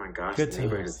my gosh, good the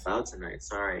neighborhood is loud tonight.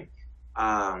 Sorry.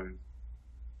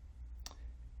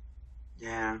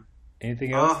 Yeah.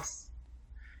 Anything else?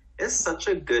 It's such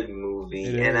a good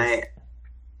movie, and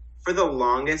for the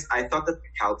longest, I thought that the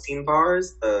Caltine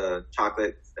bars, the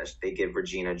chocolates that they give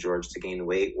Regina George to gain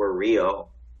weight, were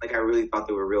real. Like, I really thought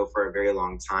they were real for a very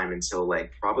long time until,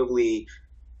 like, probably,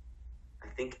 I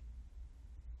think,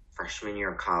 freshman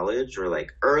year of college or,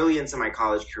 like, early into my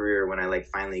college career when I, like,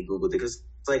 finally Googled it. Because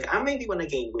it's like, I maybe want to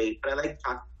gain weight, but I like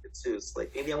chocolate too. So,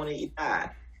 like, maybe I want to eat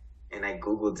that. And I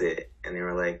Googled it, and they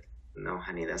were like, no,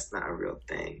 honey, that's not a real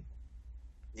thing.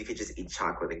 You could just eat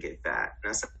chocolate and get fat. And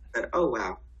I said, oh,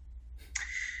 wow.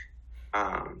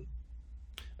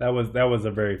 That was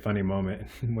a very funny moment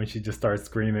when she just starts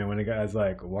screaming when the guy's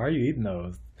like, why are you eating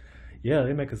those? Yeah,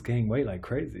 they make us gain weight like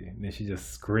crazy. And then she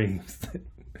just screams.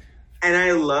 And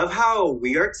I love how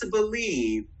we are to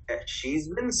believe that she's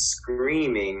been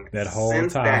screaming that whole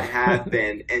since time that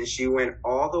happened. And she went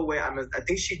all the way. I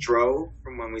think she drove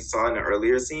from when we saw in the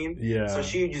earlier scene. Yeah. So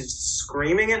she just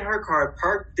screaming in her car,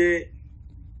 parked it,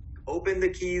 opened the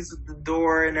keys with the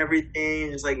door and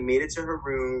everything, just like made it to her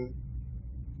room.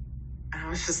 And I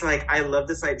was just like, I love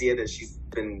this idea that she's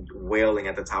been wailing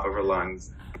at the top of her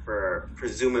lungs for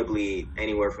presumably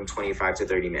anywhere from 25 to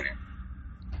 30 minutes.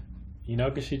 You know,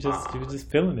 because she was just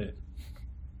feeling it.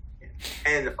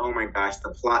 And oh my gosh, the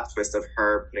plot twist of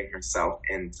her putting herself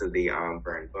into the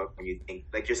burn book, when you think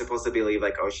like you're supposed to believe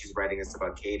like, oh, she's writing this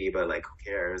about Katie, but like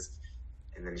who cares?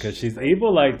 And then because she's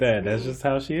evil like that. That's just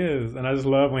how she is. And I just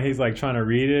love when he's like trying to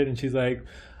read it, and she's like,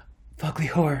 "Fugly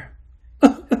whore."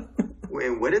 Wait,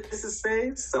 what did this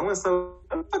say? So and so,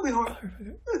 fugly whore.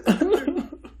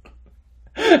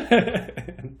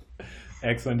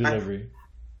 Excellent delivery.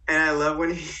 And I love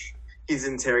when he's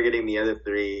interrogating the other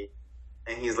three,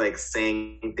 and he's like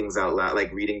saying things out loud,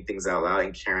 like reading things out loud,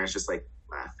 and Karen's just like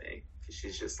laughing because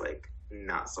she's just like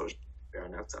not so sure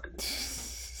enough to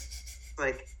understand.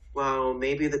 Like, well,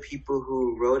 maybe the people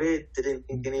who wrote it didn't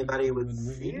think anybody would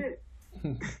see it.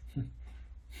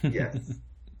 Yes.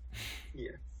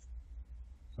 Yes.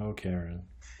 Oh, Karen.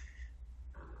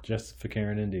 Just for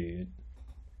Karen, indeed.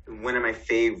 One of my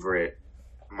favorite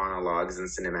monologues in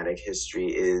cinematic history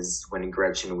is when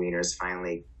Gretchen Wieners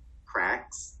finally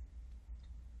cracks,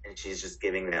 and she's just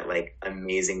giving that like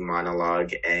amazing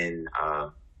monologue in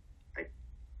like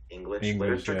English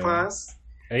literature class.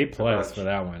 A+ for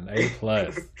that one. A+.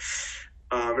 But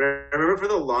I remember for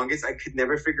the longest, I could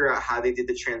never figure out how they did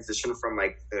the transition from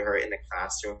like her in the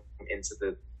classroom into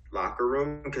the locker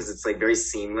room, because it's like very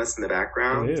seamless in the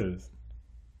background. It is.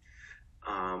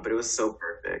 But it was so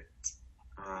perfect.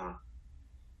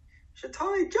 Should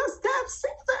totally just have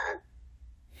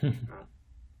Caesar.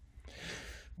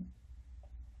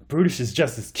 Brutus is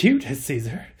just as cute as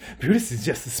Caesar. Brutus is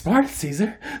just as smart as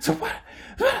Caesar. So what?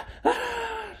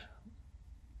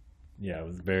 Yeah, it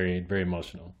was very, very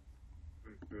emotional.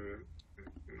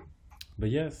 But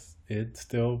yes, it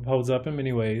still holds up in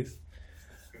many ways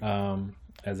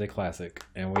as a classic,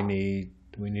 and we need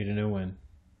a new one.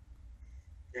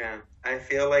 Yeah, I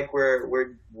feel like we're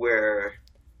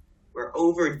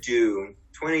overdue.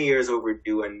 20 years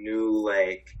overdue. A new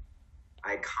like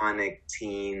iconic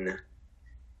teen,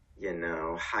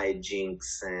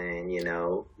 hijinks and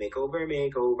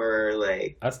makeover.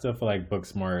 Like, I still feel like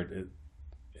Booksmart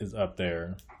is up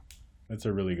there. It's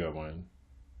a really good one.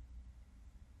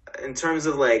 In terms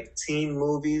of like teen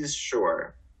movies,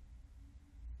 sure.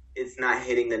 It's not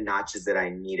hitting the notches that I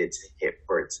needed to hit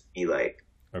for it to be like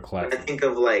a classic. When I think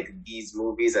of like these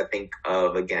movies, I think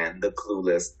of again the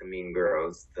Clueless, the Mean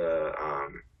Girls, the oh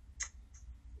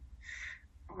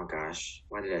my gosh,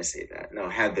 why did I say that? No,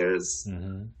 Heathers.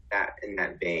 Mm-hmm. That in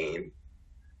that vein.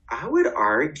 I would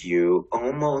argue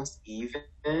almost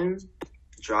even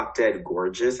Drop Dead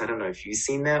Gorgeous. I don't know if you've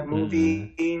seen that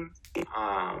movie.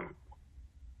 Mm-hmm.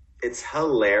 It's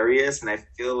hilarious, and I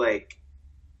feel like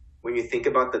when you think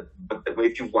about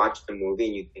if you watch the movie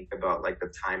and you think about like the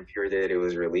time period that it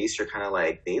was released, you're kind of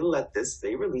like, they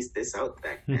released this out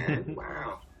back then.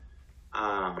 Wow.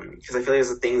 Because I feel like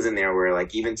there's things in there where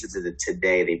like even to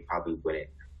today they probably wouldn't.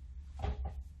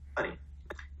 Funny.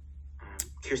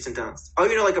 Kirsten Dunst. Oh,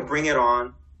 like a Bring It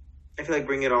On. I feel like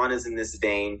Bring It On is in this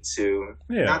vein too.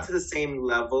 Yeah. Not to the same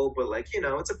level, but like,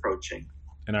 it's approaching.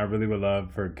 And I really would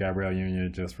love for Gabrielle Union to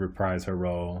just reprise her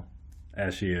role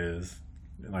as she is.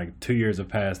 Like 2 years have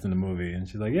passed in the movie, and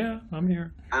she's like, "Yeah, I'm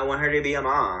here." I want her to be a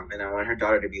mom, and I want her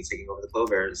daughter to be taking over the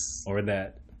Clovers, or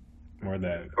that. Or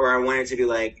I want it to be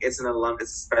like it's a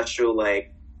special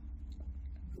like.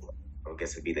 I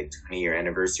guess it'd be like 20-year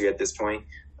anniversary at this point,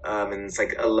 and it's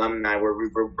like alumni where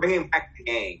we're bringing back the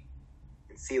gang,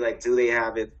 and see like do they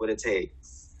have it what it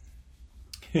takes.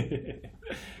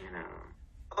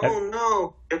 Oh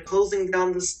no, they're closing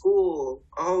down the school.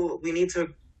 Oh, we need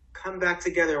to come back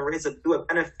together and do a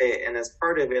benefit, and as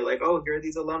part of it, like, oh, here are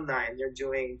these alumni, and they're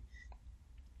doing,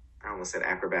 I almost said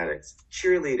acrobatics,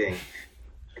 cheerleading.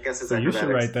 I guess it's so acrobatics. You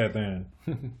should write that then.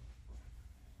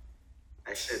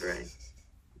 I should, right?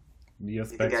 You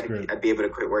think I'd be able to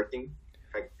quit working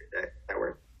if that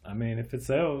worked? I mean, if it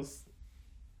sells,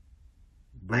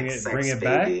 bring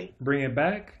it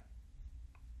back.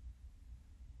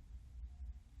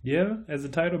 Yeah, as a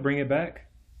title, Bring It Back.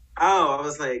 Oh, I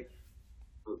was like,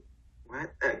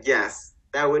 what? Yes,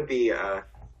 that would be. I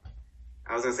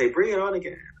was gonna say Bring It On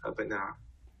again, but no.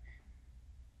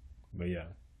 But yeah.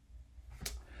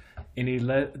 Have you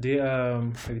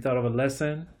thought of a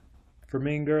lesson for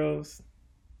Mean Girls?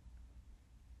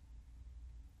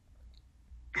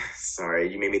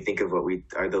 Sorry, you made me think of what we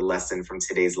are the lesson from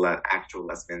today's actual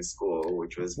lesson in school,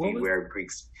 which was beware of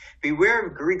Greeks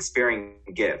bearing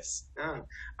gifts.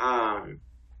 Well,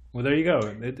 there you go.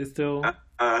 It's still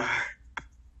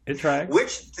it tracks,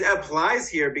 which applies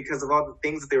here because of all the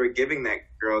things that they were giving that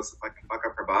girl to fucking fuck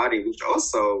up her body, which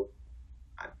also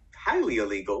highly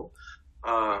illegal.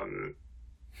 The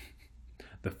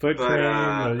foot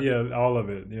cream, yeah, all of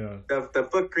it, yeah. The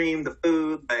foot cream, the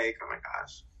food, like, oh my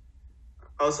gosh.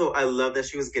 Also, I love that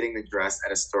she was getting the dress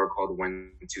at a store called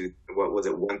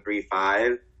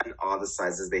 135, and all the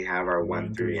sizes they have are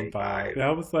 1, 3, and 5.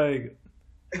 I was like,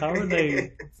 how are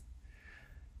they?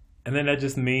 And then that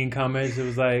just mean comments. It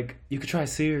was like, you could try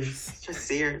Sears. Just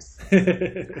Sears.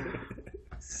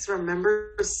 Just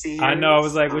remember Sears. I know. I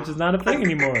was like, which is not a thing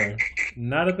anymore.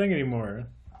 Not a thing anymore.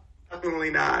 Definitely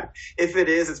not. If it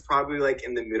is, it's probably like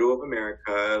in the middle of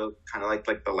America, kind of like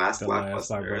the last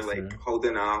blockbuster, like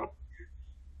holding out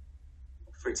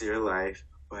for dear life.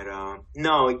 But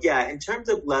no, yeah, in terms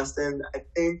of lesson, I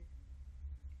think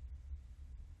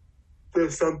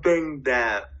there's something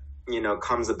that,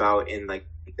 comes about in like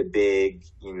the big,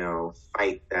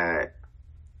 fight that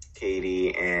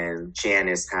Katie and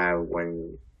Janice have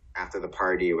after the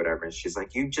party or whatever. And she's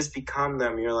like, you just become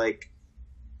them. You're like,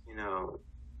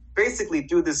 basically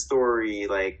through this story,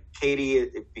 like Katie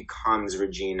becomes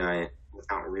Regina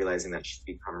without realizing that she's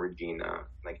become Regina.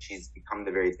 Like she's become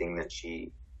the very thing that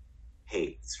she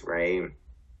hates, right?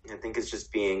 I think it's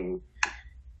just being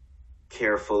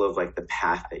careful of like the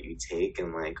path that you take,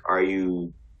 and like, are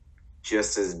you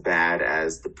just as bad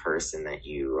as the person that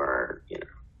you are,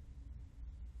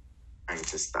 trying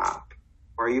to stop?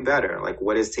 Or are you better? Like,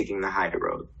 what is taking the high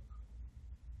road?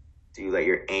 Do you let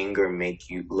your anger make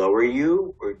you lower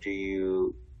you, or do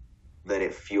you let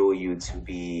it fuel you to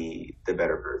be the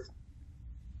better person?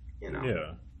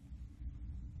 Yeah.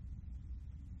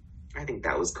 I think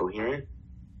that was coherent.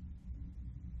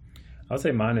 I would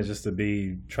say mine is just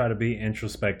to try to be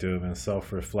introspective and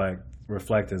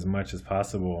reflect as much as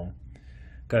possible.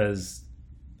 Because,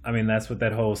 I mean, that's what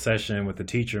that whole session with the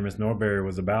teacher, Miss Norberry,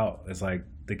 was about. It's like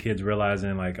the kids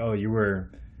realizing, like, oh,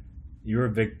 you're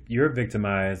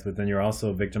victimized, but then you're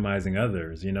also victimizing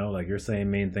others. Like you're saying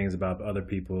mean things about other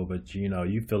people, but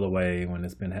you feel away when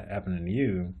it's been happening to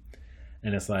you,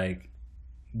 and it's like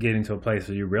getting to a place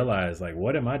where you realize, like,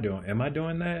 what am I doing? Am I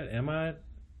doing that? Am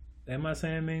I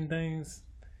saying mean things?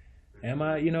 Am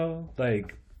I,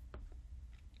 like,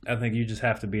 I think you just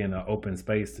have to be in an open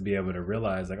space to be able to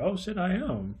realize, like, oh shit, I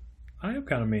am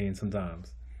kind of mean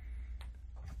sometimes.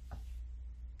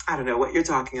 I don't know what you're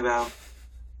talking about.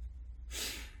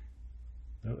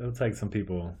 It'll take some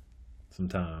people some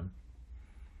time.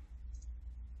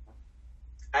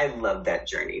 I love that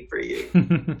journey for you.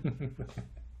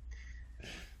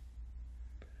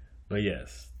 But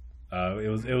yes,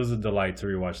 it was a delight to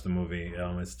rewatch the movie.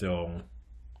 It's still,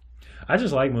 I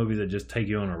just like movies that just take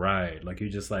you on a ride. Like you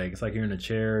just like, it's like you're in a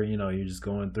chair, you're just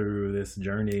going through this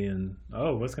journey, and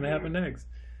what's gonna happen next?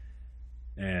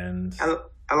 And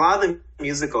a lot of the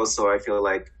musicals, so I feel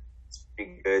like it's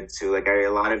pretty good too. Like a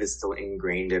lot of it's still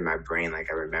ingrained in my brain. Like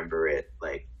I remember it,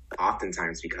 like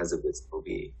oftentimes because of this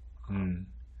movie.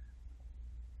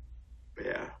 But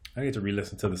yeah, I need to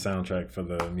re-listen to the soundtrack for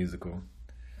the musical.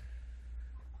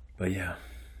 But yeah,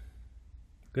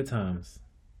 good times.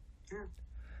 Yeah.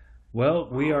 Well,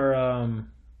 we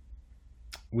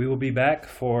will be back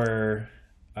for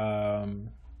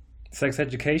Sex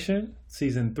Education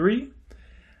Season 3.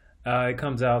 It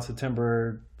comes out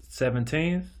September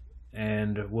 17th,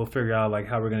 and we'll figure out like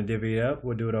how we're going to divvy it up.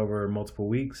 We'll do it over multiple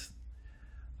weeks.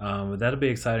 But that'll be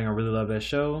exciting. I really love that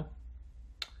show.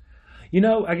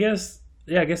 I guess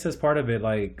that's part of it.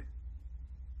 Like,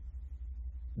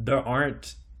 there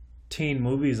aren't teen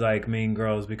movies like Mean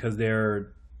Girls because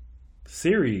they're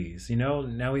series.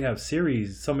 Now we have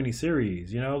series, so many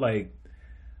series. Like,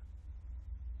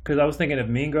 because I was thinking if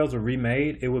Mean Girls were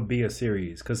remade, it would be a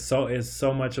series because it's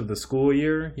so much of the school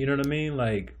year. You know what I mean?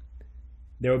 Like,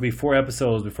 there would be 4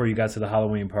 episodes before you got to the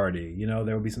Halloween party.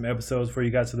 There would be some episodes before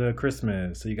you got to the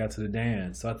Christmas, so you got to the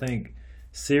dance. So I think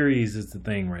series is the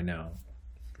thing right now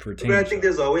for teen. But I think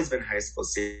there's always been high school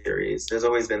series. There's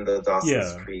always been the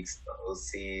Dawson's Creeks, the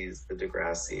OCs, the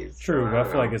Degrassi's. True, but I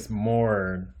feel like it's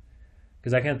more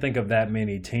because I can't think of that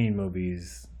many teen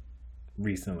movies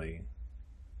recently.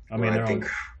 I mean, I think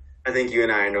you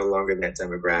and I are no longer that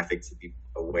demographic to be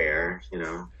aware.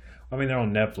 I mean, they're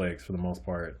on Netflix for the most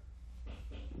part.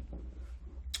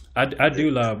 I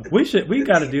do love. We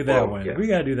got to do that one. Yeah. We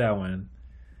got to do that one.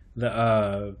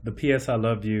 The P.S. I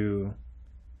Loved You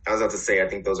I was about to say, I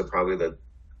think those are probably the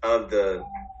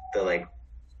like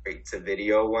straight to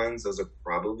video ones. Those are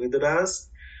probably the best.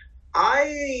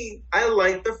 I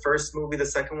liked the first movie. The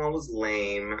second one was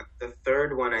lame. The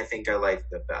third one, I think I liked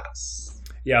the best.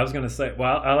 Yeah, I was gonna say.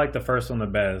 Well, I like the first one the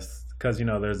best because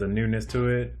there's a newness to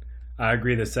it. I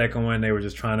agree. The second one, they were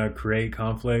just trying to create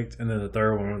conflict, and then the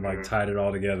third one like tied it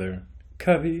all together.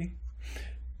 Cubby,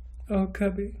 oh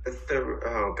Cubby.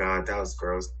 Oh god, that was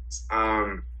gross.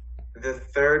 The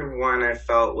third one I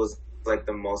felt was like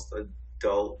the most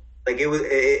adult. Like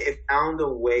it found a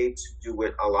way to do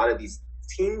what a lot of these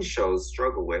teen shows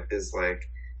struggle with, is like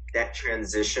that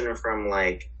transition from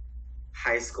like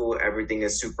high school, everything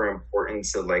is super important,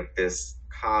 to like this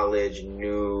college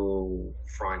new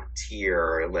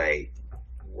frontier like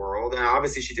world. And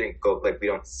obviously she didn't go, like we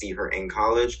don't see her in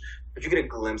college, but you get a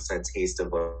glimpse and a taste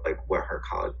of like what her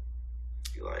college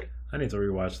would be like. I need to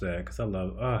rewatch that because I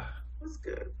love. That's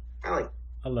good. I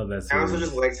love that series. I also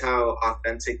just liked how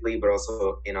authentically, but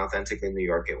also inauthentically New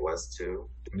York it was too.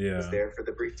 Yeah, it was there for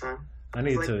the brief time. I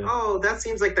need to. Oh, that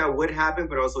seems like that would happen,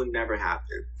 but also never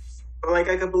happened. But like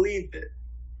I could believe it.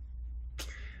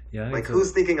 Yeah. Like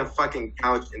who's thinking a fucking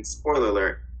couch? And spoiler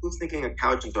alert: who's thinking a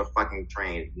couch into a fucking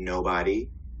train? Nobody.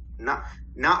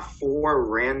 Not four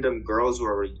random girls who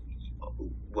are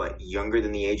what, younger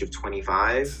than the age of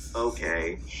 25.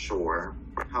 Okay, sure.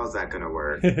 How's that gonna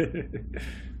work?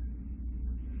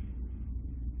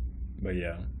 But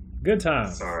yeah, good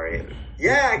time. Sorry.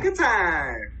 Yeah, good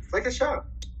time. It's like a show.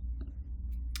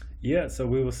 Yeah, so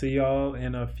we will see y'all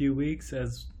in a few weeks,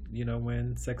 as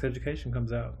when Sex Education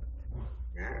comes out.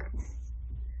 Yeah.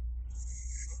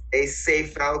 Stay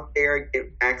safe out there,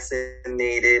 get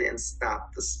vaccinated, and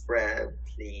stop the spread,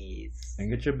 please. And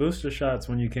get your booster shots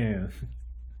when you can.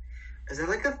 Is that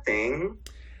like a thing?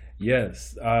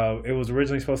 Yes. It was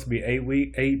originally supposed to be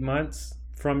 8 months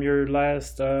from your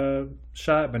last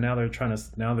shot, but now they're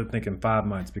thinking 5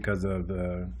 months because of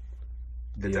the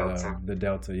Delta. The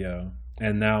Delta, yeah.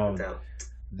 And now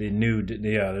the new,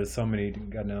 there's so many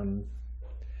goddamn.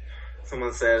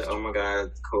 Someone said, "Oh my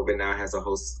God, COVID now has a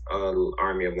whole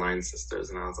army of line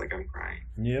sisters," and I was like, "I'm crying."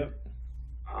 Yep.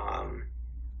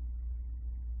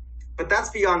 But that's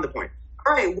beyond the point.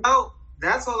 All right, well,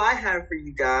 that's all I have for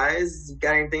you guys. You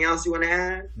got anything else you want to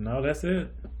add? No, that's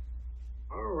it.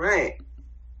 All right.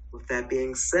 With that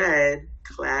being said,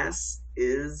 class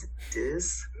is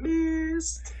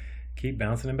dismissed. Keep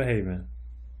bouncing and behaving.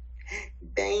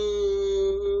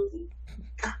 Bang.